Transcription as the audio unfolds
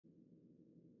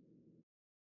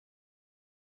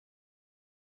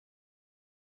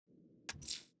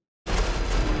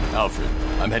Alfred,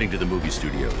 I'm heading to the movie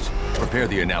studios. Prepare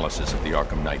the analysis of the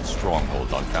Arkham Knight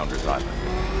stronghold on Founders Island.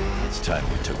 It's time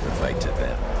we took the fight to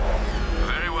them.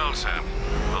 Very well, Sam.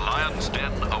 The Lion's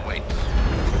Den awaits.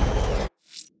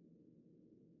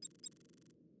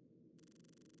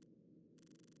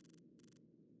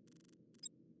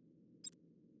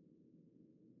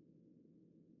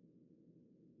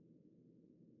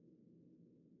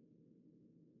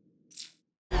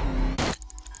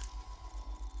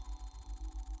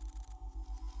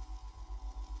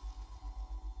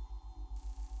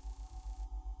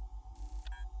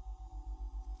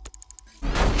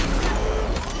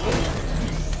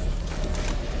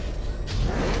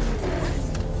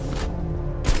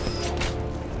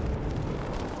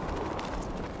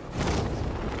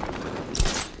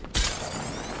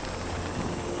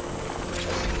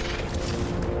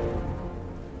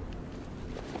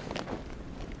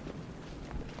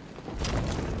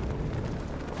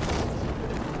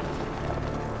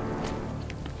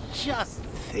 Just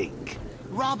think.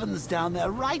 Robin's down there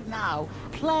right now,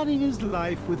 planning his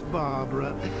life with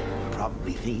Barbara.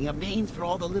 Probably thinking of names for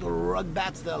all the little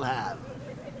rugbats they'll have.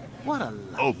 What a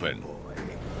lovely Open. boy.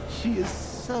 She is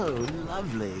so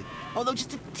lovely. Although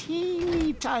just a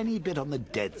teeny tiny bit on the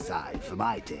dead side for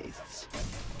my tastes.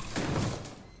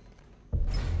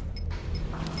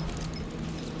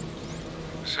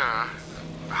 Sir,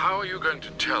 how are you going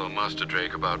to tell Master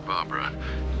Drake about Barbara?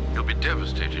 He'll be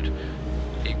devastated.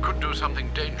 He could do something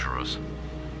dangerous.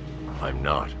 I'm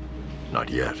not. Not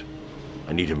yet.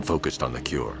 I need him focused on the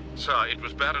cure. Sir, it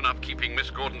was bad enough keeping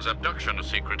Miss Gordon's abduction a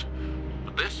secret.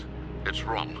 But this? It's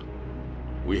wrong.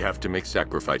 We have to make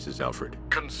sacrifices, Alfred.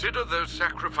 Consider those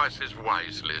sacrifices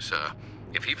wisely, sir.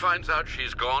 If he finds out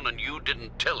she's gone and you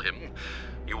didn't tell him,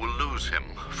 you will lose him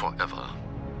forever.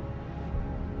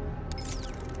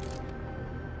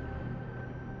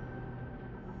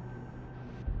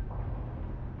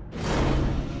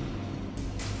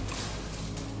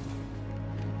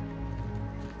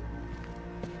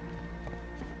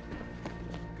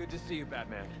 Good to see you,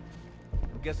 Batman.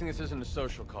 I'm guessing this isn't a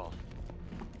social call.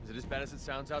 Is it as bad as it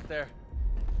sounds out there?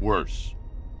 Worse.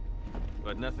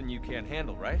 But nothing you can't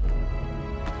handle, right?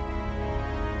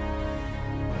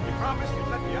 You promised you'd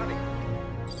let me out of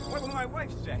here. What will my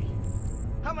wife say?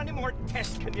 How many more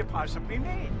tests can you possibly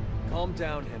need? Calm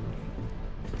down, Henry.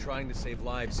 We're trying to save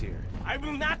lives here. I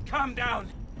will not calm down.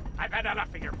 I've had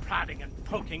enough of your prodding and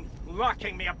poking,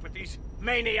 locking me up with these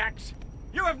maniacs.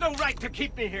 You have no right to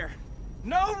keep me here.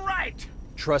 No right!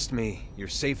 Trust me, you're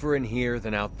safer in here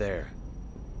than out there.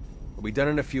 We'll be done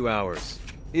in a few hours,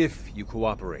 if you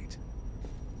cooperate.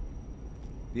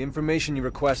 The information you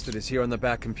requested is here on the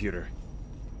back computer.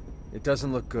 It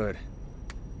doesn't look good.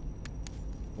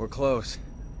 We're close.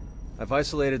 I've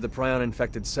isolated the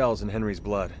prion-infected cells in Henry's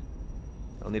blood.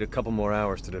 I'll need a couple more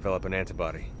hours to develop an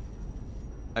antibody.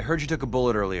 I heard you took a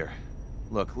bullet earlier.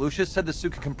 Look, Lucius said the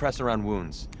suit can compress around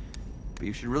wounds, but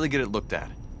you should really get it looked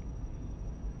at.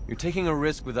 You're taking a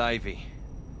risk with Ivy.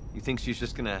 You think she's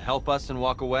just gonna help us and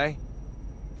walk away?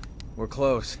 We're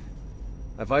close.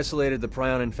 I've isolated the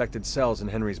prion-infected cells in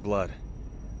Henry's blood.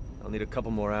 I'll need a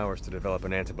couple more hours to develop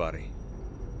an antibody.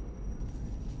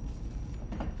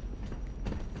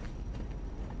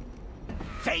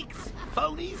 Fakes,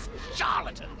 phonies,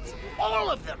 charlatans. All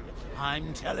of them.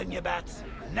 I'm telling you, Bats.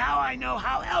 Now I know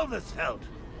how Elvis felt.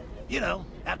 You know,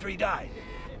 after he died.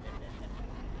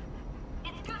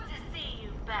 It's good to see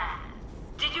you back.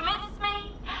 Did you miss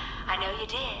me? I know you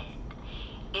did.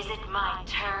 Is it my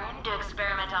turn to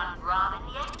experiment on Robin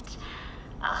yet?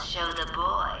 I'll show the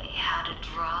boy how to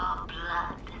draw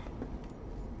blood.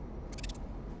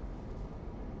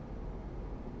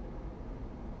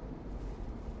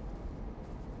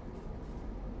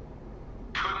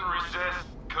 Couldn't resist,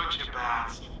 could you,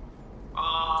 Bats?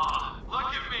 Oh,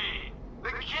 look at me!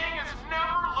 The king has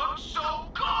never looked so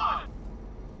good!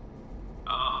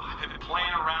 Oh, I've been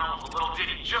playing around with a little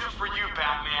ditty just for you,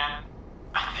 Batman.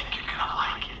 I think you're gonna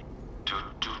like it.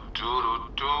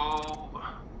 Do-do-do-do-do.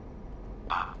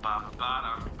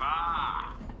 Ba-ba-ba-da-ba.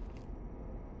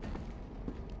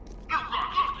 You got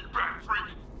lucky, Bat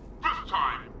Freak! This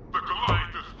time, the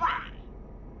Goliath is ready!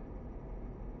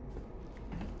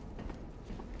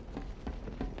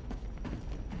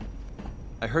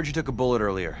 I heard you took a bullet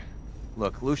earlier.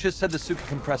 Look, Lucius said the suit can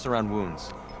compress around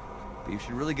wounds, but you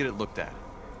should really get it looked at.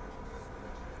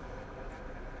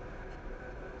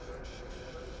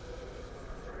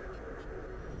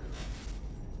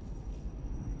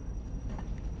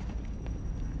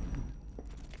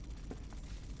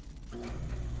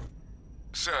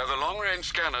 Sir, the long-range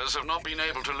scanners have not been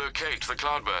able to locate the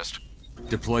cloudburst.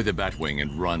 Deploy the Batwing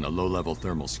and run a low-level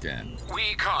thermal scan.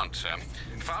 We can't, sir.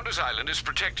 Founders Island is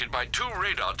protected by 2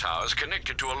 radar towers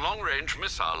connected to a long-range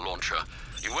missile launcher.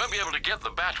 You won't be able to get the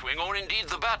Batwing, or indeed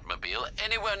the Batmobile,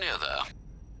 anywhere near there.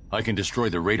 I can destroy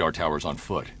the radar towers on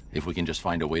foot, if we can just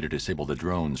find a way to disable the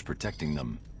drones protecting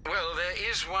them. Well, there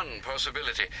is one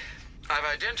possibility. I've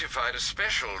identified a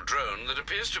special drone that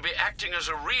appears to be acting as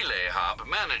a relay hub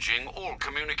managing all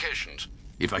communications.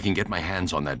 If I can get my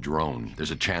hands on that drone,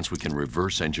 there's a chance we can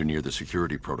reverse engineer the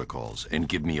security protocols and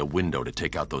give me a window to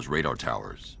take out those radar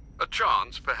towers. A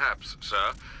chance, perhaps,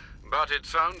 sir. But it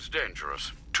sounds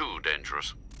dangerous. Too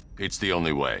dangerous. It's the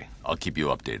only way. I'll keep you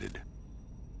updated.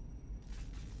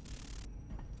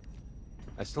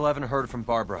 I still haven't heard from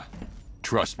Barbara.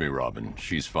 Trust me, Robin.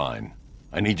 She's fine.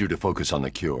 I need you to focus on the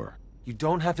cure. You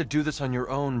don't have to do this on your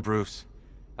own, Bruce.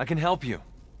 I can help you.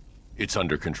 It's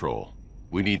under control.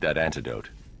 We need that antidote.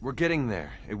 We're getting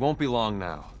there. It won't be long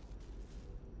now.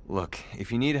 Look,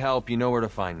 if you need help, you know where to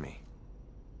find me.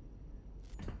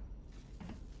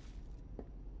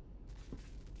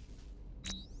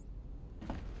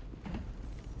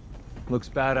 Looks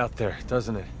bad out there,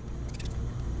 doesn't it?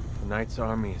 The Knight's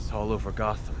army is all over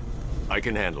Gotham. I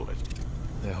can handle it.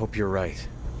 I hope you're right.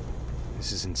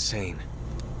 This is insane.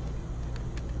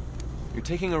 You're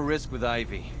taking a risk with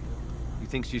Ivy. You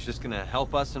think she's just gonna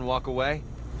help us and walk away?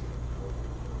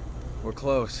 We're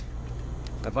close.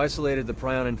 I've isolated the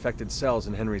prion-infected cells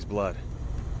in Henry's blood.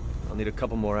 I'll need a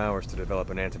couple more hours to develop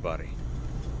an antibody.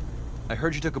 I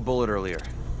heard you took a bullet earlier.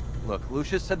 Look,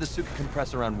 Lucius said the suit could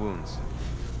compress around wounds,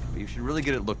 but you should really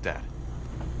get it looked at.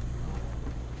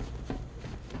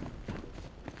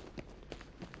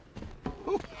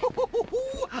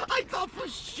 I thought for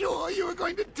sure you were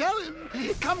going to tell him.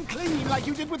 Come clean like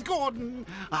you did with Gordon.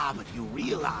 Ah, but you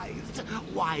realized.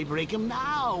 Why break him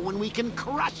now when we can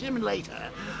crush him later?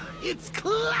 It's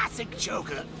classic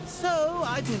Joker. So,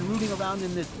 I've been rooting around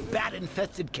in this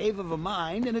bat-infested cave of a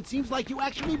mind, and it seems like you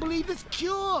actually believe this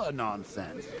cure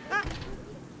nonsense.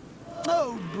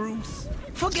 Oh, Bruce,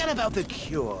 forget about the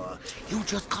cure. You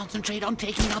just concentrate on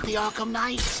taking out the Arkham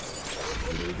Knight.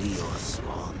 It'll be your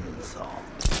swan song.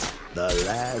 The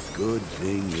last good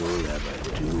thing you'll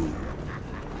ever do.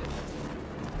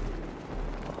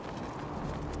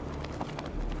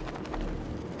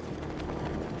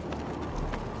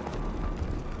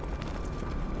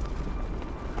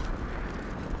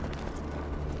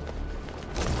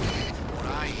 What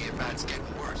I hear about's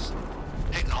getting worse.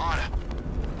 Hitting harder.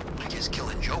 I guess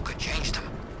killing Joker changed him.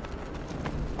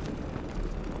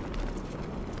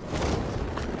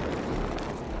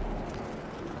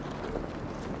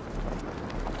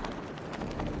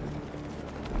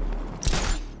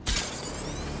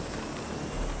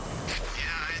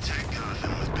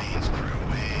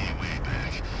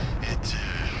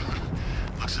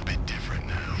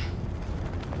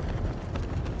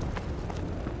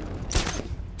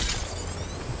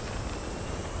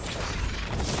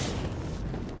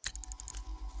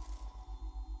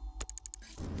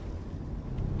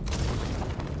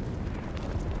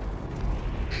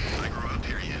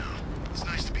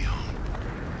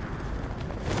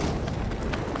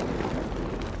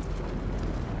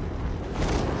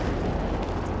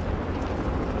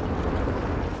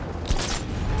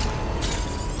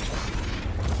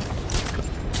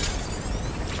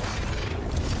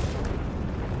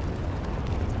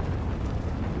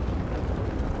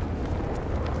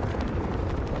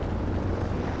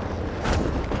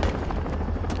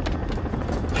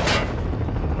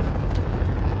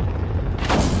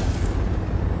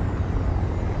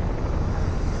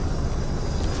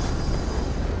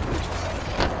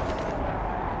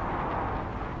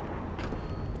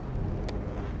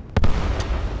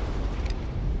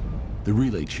 The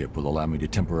relay chip will allow me to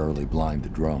temporarily blind the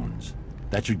drones.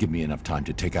 That should give me enough time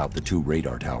to take out the 2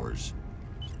 radar towers.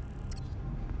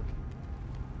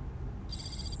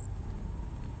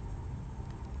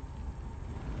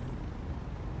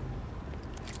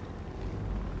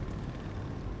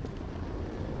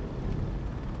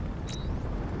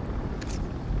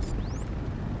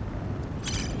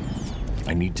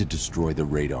 I need to destroy the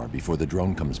radar before the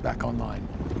drone comes back online.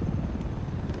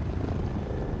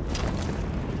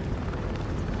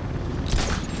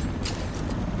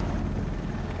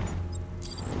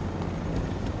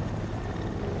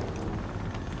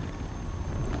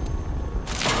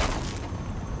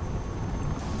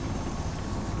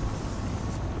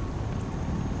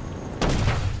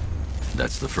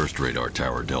 That's the first radar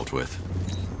tower dealt with.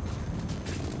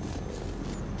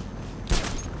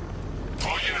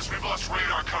 All units, we've lost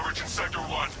radar coverage in Sector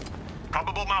 1.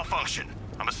 Probable malfunction.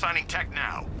 I'm assigning tech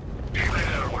now. Be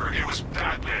there, alert. It was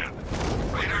Batman.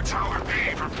 Radar Tower B,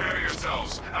 prepare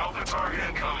yourselves. Alpha target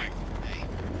incoming. Hey,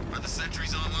 are the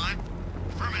sentries online?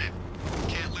 Affirmative.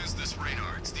 Can't lose this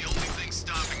radar. It's the only thing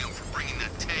stopping him from bringing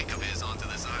that tank of his onto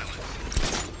this island.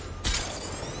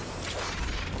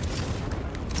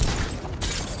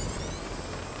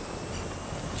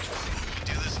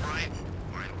 Do this right,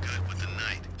 or I'm good with the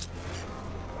night.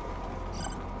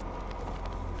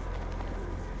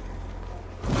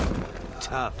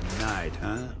 Tough night,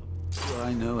 huh? Well,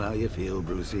 I know how you feel,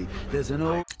 Brucey. There's an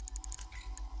old...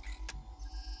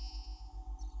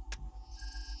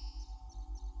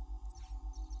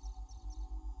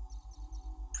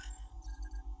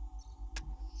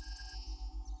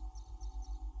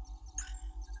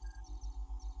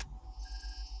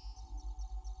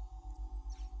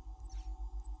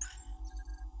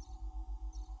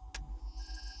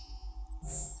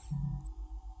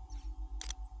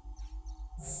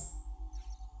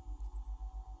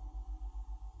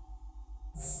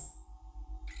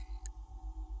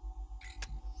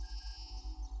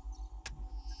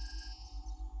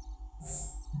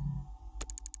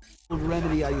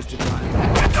 remedy I used to try.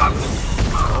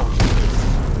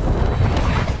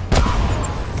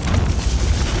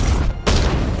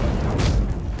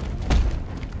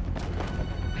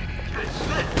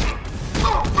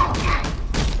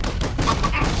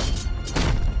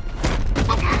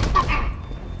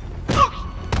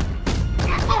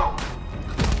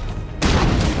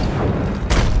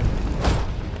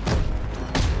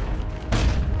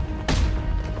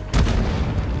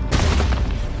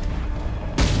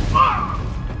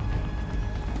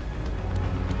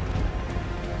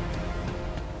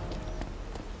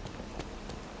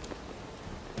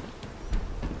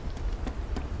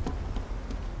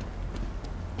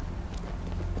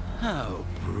 Oh,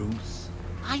 Bruce.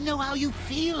 I know how you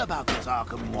feel about this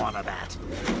Arkham Wannabat.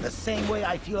 The same way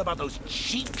I feel about those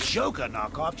cheap Joker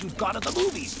knockoffs you've got at the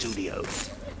movie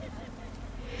studios.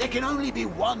 There can only be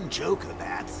one Joker,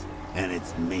 Bats, and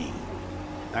it's me.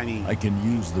 I can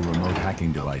use the remote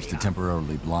hacking device to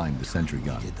temporarily blind the sentry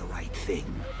gun. You did the right thing.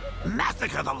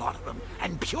 Massacre the lot of them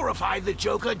and purify the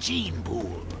Joker gene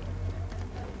pool.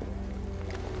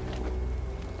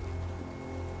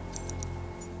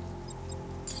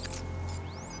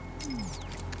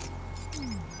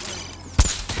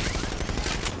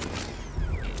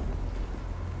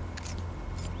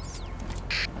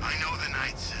 I know the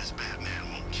Knight says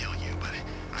Batman won't kill you, but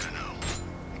I don't know.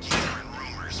 I keep hearing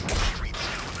rumors from the streets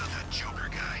now about that Joker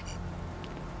guy.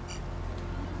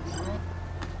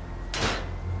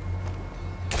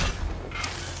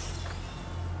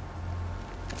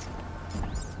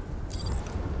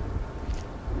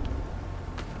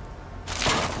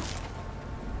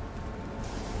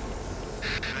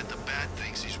 I bet the Bat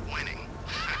thinks he's winning.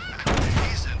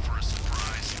 He's in for a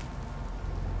surprise.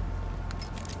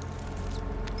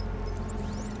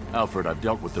 Alfred, I've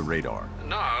dealt with the radar.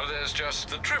 Now there's just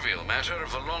the trivial matter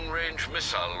of the long-range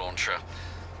missile launcher.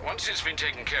 Once it's been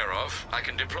taken care of, I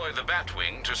can deploy the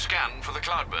Batwing to scan for the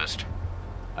cloudburst.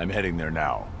 I'm heading there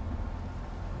now.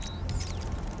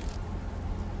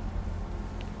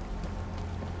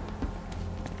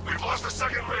 We've lost the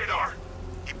second radar.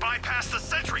 He bypassed the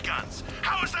sentry guns.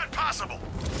 How is that possible?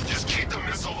 Just keep the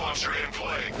missile launcher in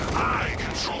play. I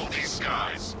control these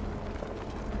skies.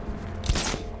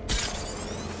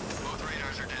 Both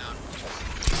radars are down.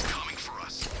 He's coming for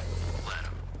us. Let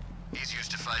him. He's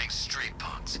used to fighting street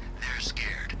punks. They're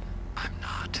scared. I'm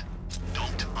not.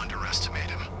 Don't underestimate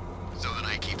him. So the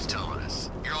Knight keeps telling us,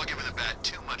 you're all giving the Bat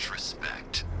too much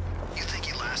respect. You think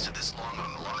he lasted this long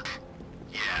on luck?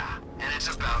 Yeah, and it's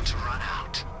about to run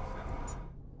out.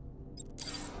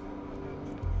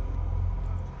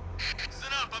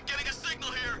 Listen up, I'm getting a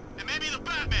signal here. It may be the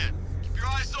Batman. Keep your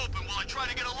eyes open while I try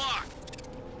to get a lock.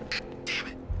 Damn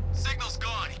it. Signal's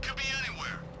gone. He could be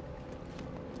anywhere.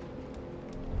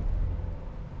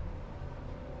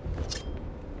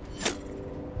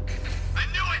 I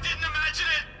knew I didn't imagine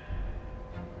it!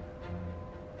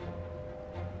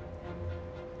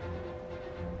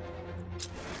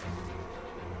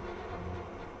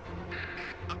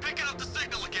 I'm picking up the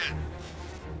signal again.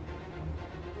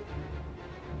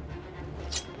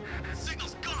 The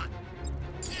signal's gone.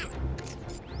 Damn it.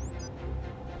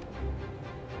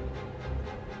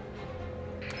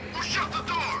 Who shut the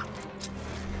door?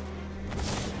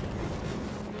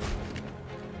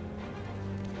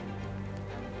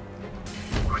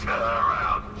 Who's got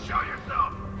around? Show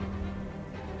yourself.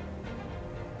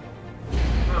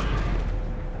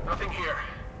 Nothing here.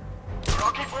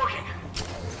 I'll keep working.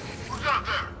 Who's out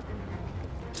there?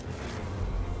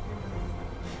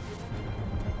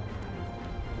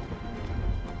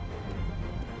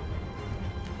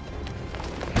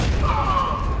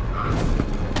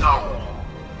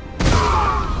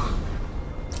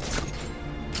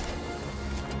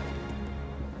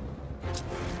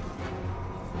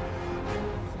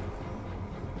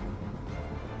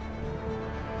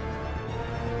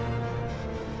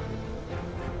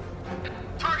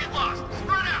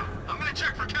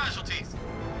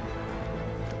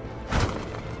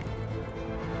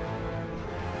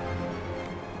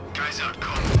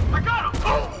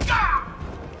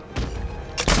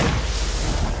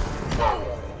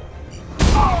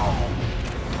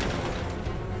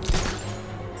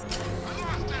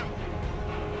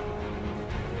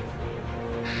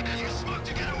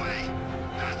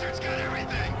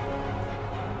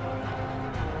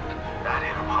 That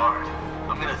hit him hard.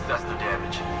 I'm gonna assess the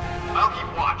damage. I'll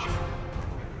keep watch.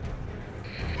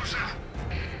 Who's that?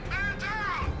 Man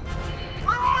down!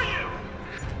 Where are you?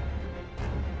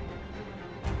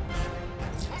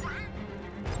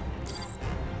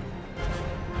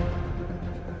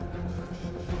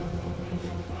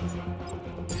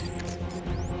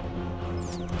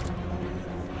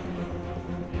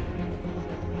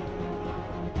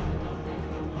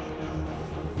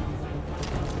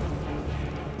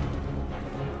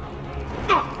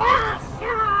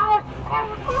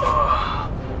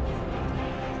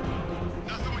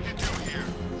 Nothing we can do here.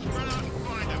 Spread out and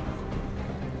find him.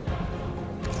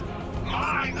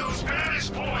 Mine those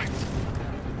vantage points!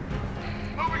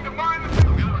 Moving to mine the...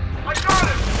 I got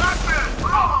it! Batman!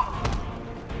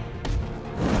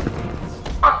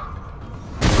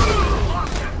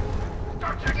 Lost it!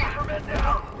 Start checking for men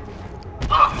down!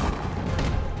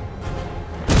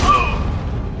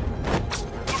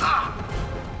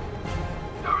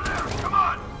 Over there! Come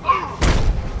on!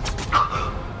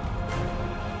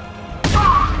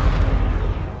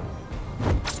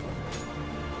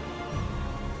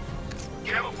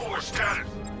 Gamma 4 status.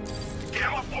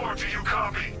 Gamma 4, do you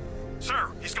copy?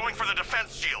 Sir, he's going for the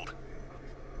defense shield.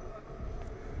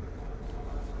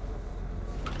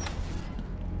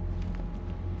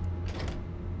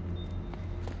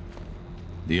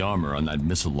 The armor on that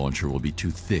missile launcher will be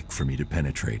too thick for me to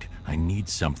penetrate. I need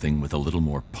something with a little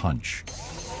more punch.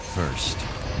 First,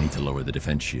 I need to lower the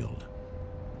defense shield.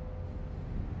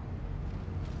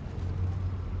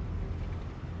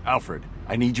 Alfred,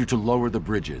 I need you to lower the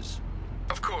bridges.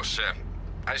 Of course, sir.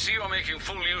 I see you're making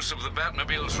full use of the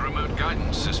Batmobile's remote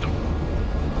guidance system.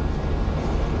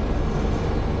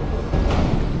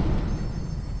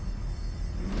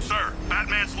 Sir,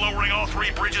 Batman's lowering all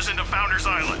 3 bridges into Founders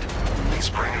Island. He's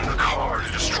bringing the car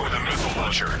to destroy the missile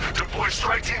launcher. Deploy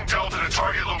Strike Team Delta to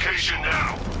target location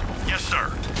now. Yes, sir.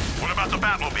 What about the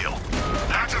Batmobile?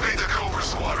 Activate the Cobra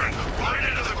Squadron. Run it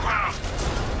into the ground.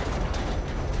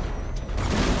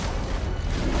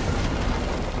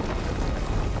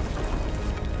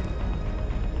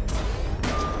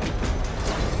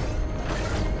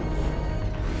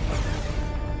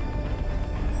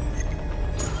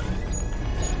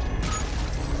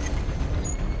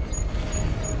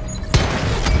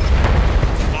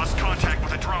 Lost contact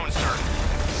with a drone, sir.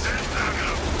 Send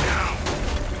backup now.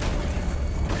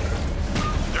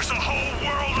 There's a whole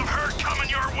world of hurt coming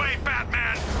your way,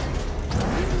 Batman!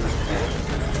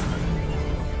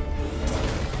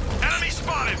 Enemy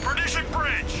spotted! Perdition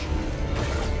Bridge!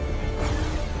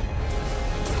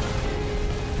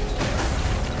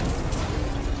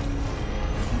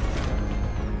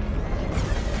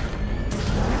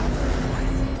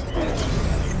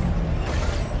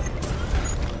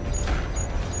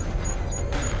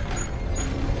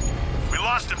 We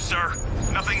lost him, sir.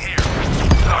 Nothing here.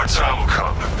 Our time will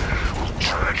come. We'll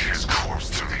drag his corpse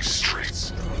through these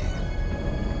streets.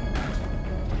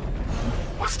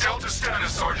 What's Delta's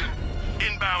status, Sergeant?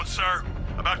 Inbound, sir.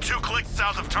 About 2 clicks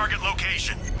south of target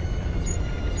location.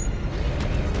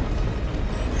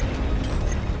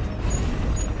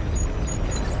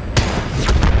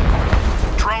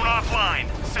 Drone offline.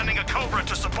 Sending a Cobra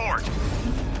to support.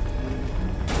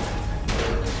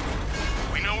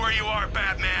 We know where you are,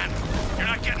 Batman. You're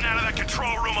not getting out of that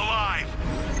control room alive.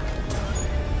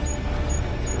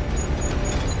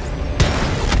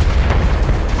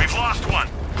 We've lost one.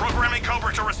 Programming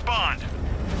Cobra to respond.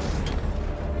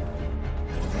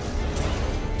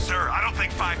 Sir, I don't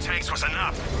think 5 tanks was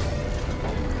enough.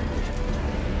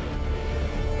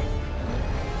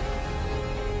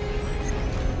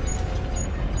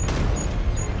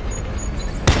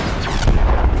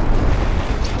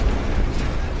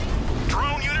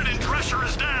 Drone unit in Drescher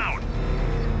is down.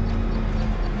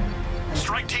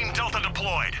 Strike Team Delta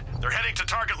deployed. They're heading to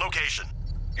target location.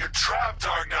 You're trapped,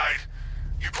 Dark Knight.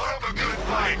 You put up a good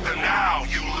fight, but now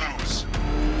you lose.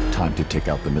 Time to take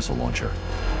out the missile launcher.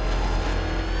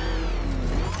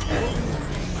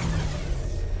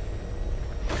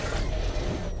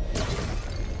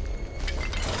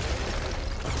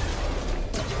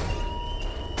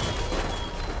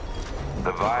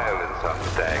 The violence on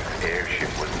Stag's airship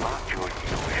was not your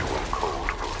usual cold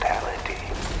brutality.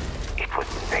 It was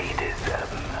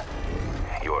sadism.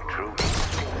 Your true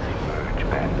instincts emerge,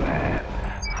 Batman.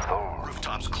 Thor.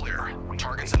 Rooftops clear.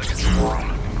 Target's in the control room.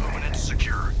 Moving into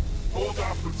secure. Hold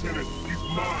off, Lieutenant. He's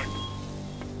mine.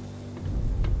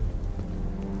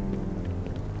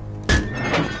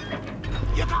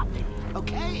 You got me.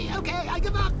 Okay, I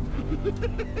give up.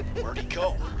 Where'd he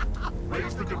go?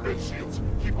 Raise the defense shields.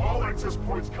 Keep all access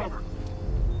points covered.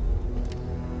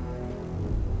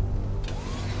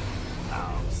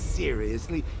 Oh,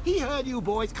 seriously. He heard you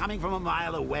boys coming from a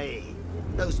mile away.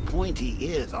 Those pointy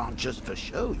ears aren't just for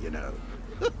show, you know.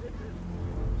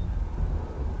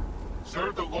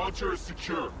 Sir, the launcher is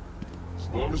secure. As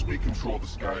long as we control the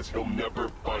skies, he'll never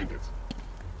find it.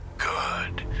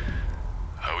 Good.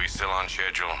 Are we still on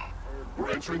schedule? We're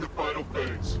entering the final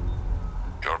phase.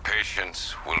 Your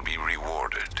patience will be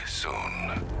rewarded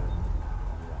soon.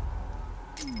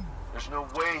 There's no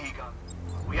way he got...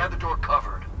 We had the door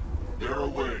covered. There are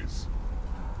ways.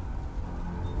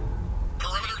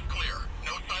 Perimeter clear.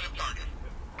 No sign of target.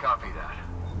 Copy that.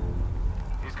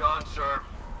 He's gone, sir.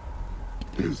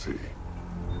 Is he?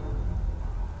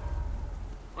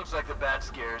 Looks like the bat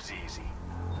scare's easy.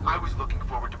 I was looking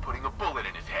forward to putting a bullet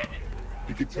in his head.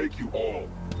 He can take you all.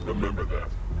 Remember that.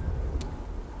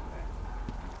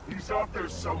 He's out there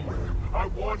somewhere. I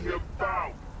want him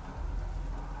found.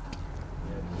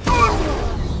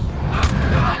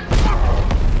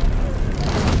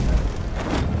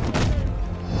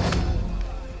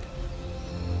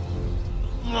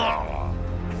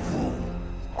 Who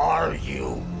are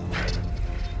you?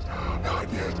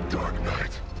 Not yet, Dark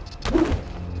Knight.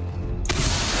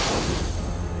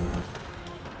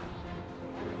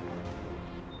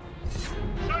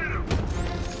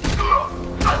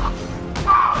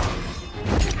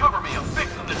 Cover me, I'm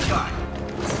fixing this guy.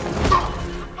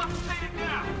 Let's take it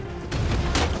now.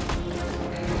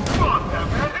 Come on,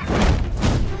 Batman.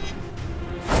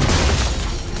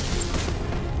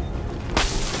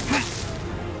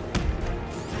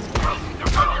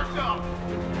 Defend yourself.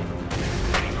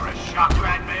 Ready for a shock,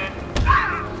 Batman?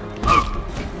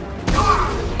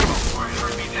 Worry,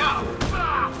 hurt me now.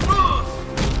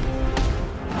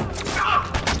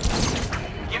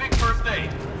 Giving first aid.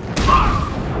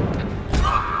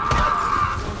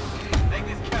 Make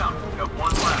this count. We've got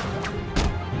one left.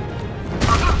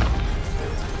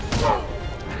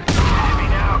 Hit me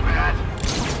now, Bat.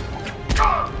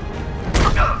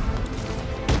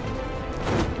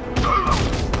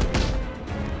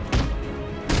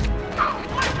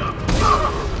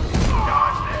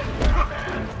 Dodge that,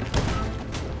 Batman.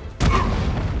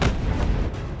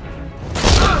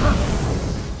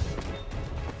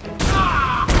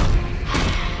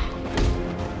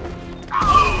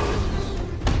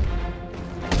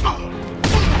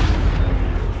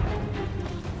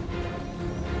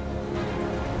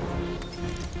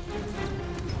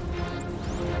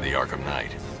 The Arkham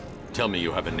Knight. Tell me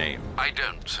you have a name. I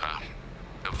don't, sir.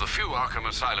 Of the few Arkham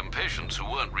Asylum patients who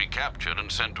weren't recaptured and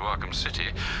sent to Arkham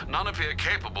City, none appear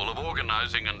capable of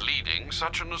organizing and leading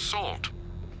such an assault.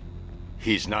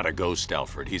 He's not a ghost,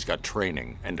 Alfred. He's got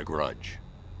training and a grudge.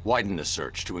 Widen the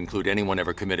search to include anyone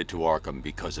ever committed to Arkham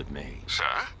because of me.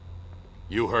 Sir?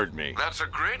 You heard me. That's a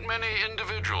great many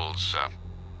individuals, sir.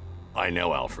 I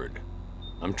know, Alfred.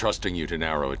 I'm trusting you to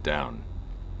narrow it down.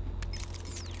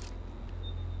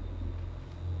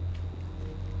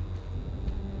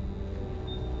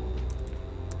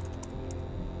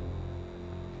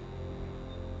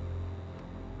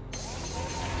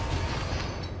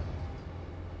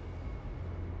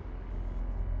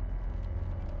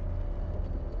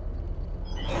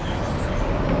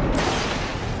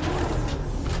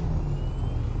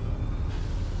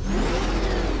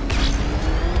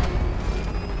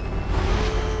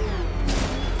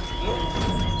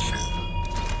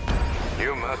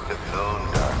 You must have known,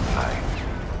 Dark Knight.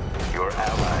 Your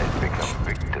allies become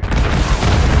victims of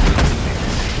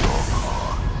your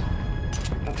cause.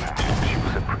 Perhaps you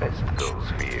suppressed those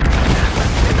fears,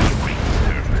 and they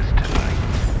resurfaced tonight.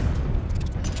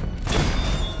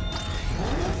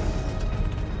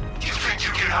 You think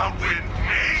you can outwit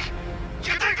me?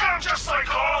 You think I'm just like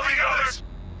all the others?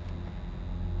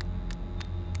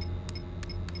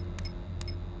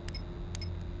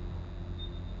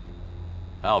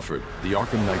 Alfred, the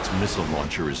Arkham Knight's missile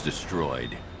launcher is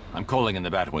destroyed. I'm calling in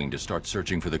the Batwing to start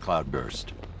searching for the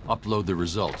cloudburst. Upload the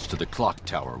results to the clock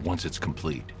tower once it's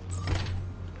complete.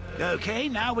 Okay,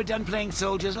 now we're done playing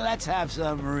soldiers, let's have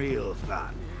some real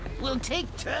fun. We'll take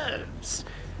turns.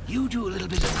 You do a little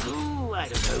bit of, I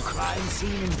don't know, crime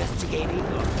scene investigating,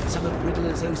 or some of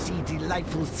Riddler's OC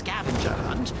delightful scavenger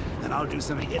hunt, and I'll do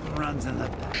some hit and runs in the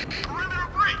back. Perimeter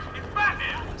breach! It's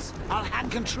Batman! I'll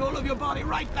hand control of your body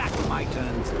right back when my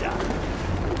turn's done.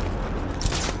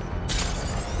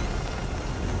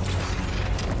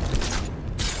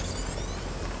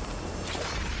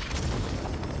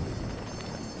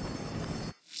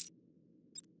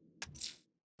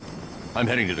 I'm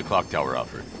heading to the clock tower,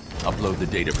 Alfred. Upload the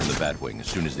data from the Batwing as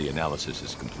soon as the analysis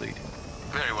is complete.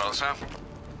 Very well, sir.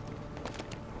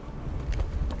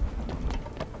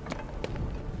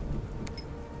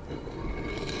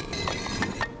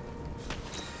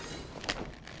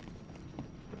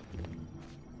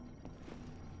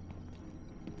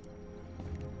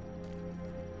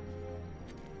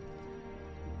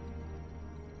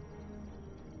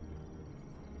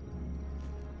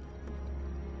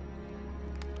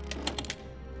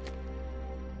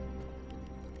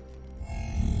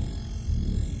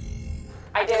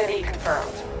 Identity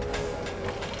confirmed.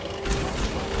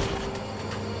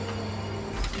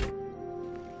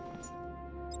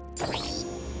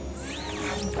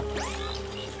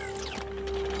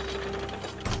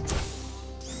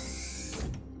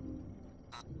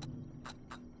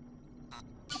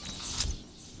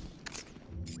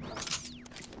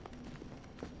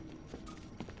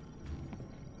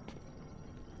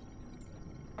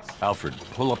 Alfred,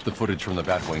 pull up the footage from the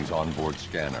Batwing's onboard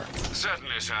scanner.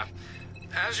 Certainly, sir.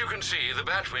 As you can see, the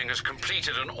Batwing has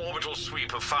completed an orbital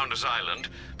sweep of Founders Island,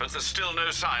 but there's still no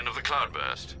sign of the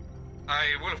cloudburst.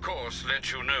 I will, of course,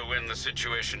 let you know when the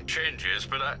situation changes,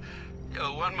 but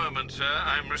one moment, sir.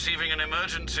 I'm receiving an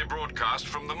emergency broadcast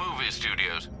from the movie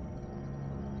studios.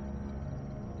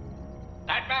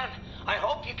 Batman, I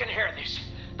hope you can hear this.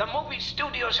 The movie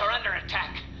studios are under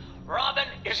attack. Robin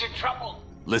is in trouble.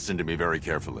 Listen to me very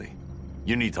carefully.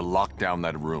 You need to lock down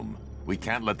that room. We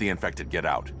can't let the infected get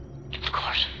out. Of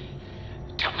course.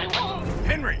 Tell me when.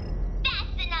 Henry!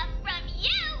 That's enough from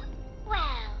you!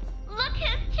 Well, look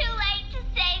who's too late to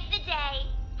save the day.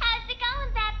 How's it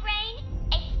going, Batbrain?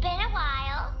 It's been a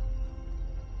while.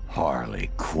 Harley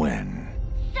Quinn.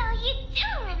 So you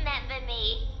do remember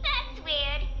me. That's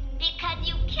weird, because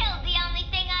you killed the only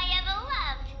thing I ever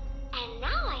loved. And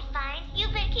now I find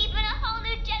you've been keeping a whole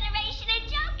new generation of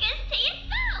jokers to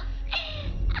yourself.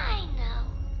 I know.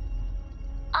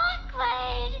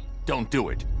 Awkward. Don't do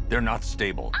it. They're not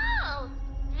stable. Oh,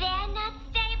 they're not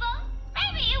stable?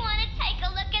 Maybe you want to take a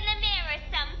look in the mirror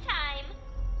sometime.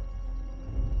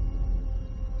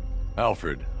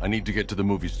 Alfred, I need to get to the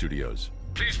movie studios.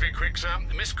 Please be quick, sir.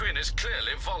 Miss Quinn is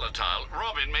clearly volatile.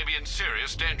 Robin may be in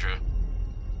serious danger.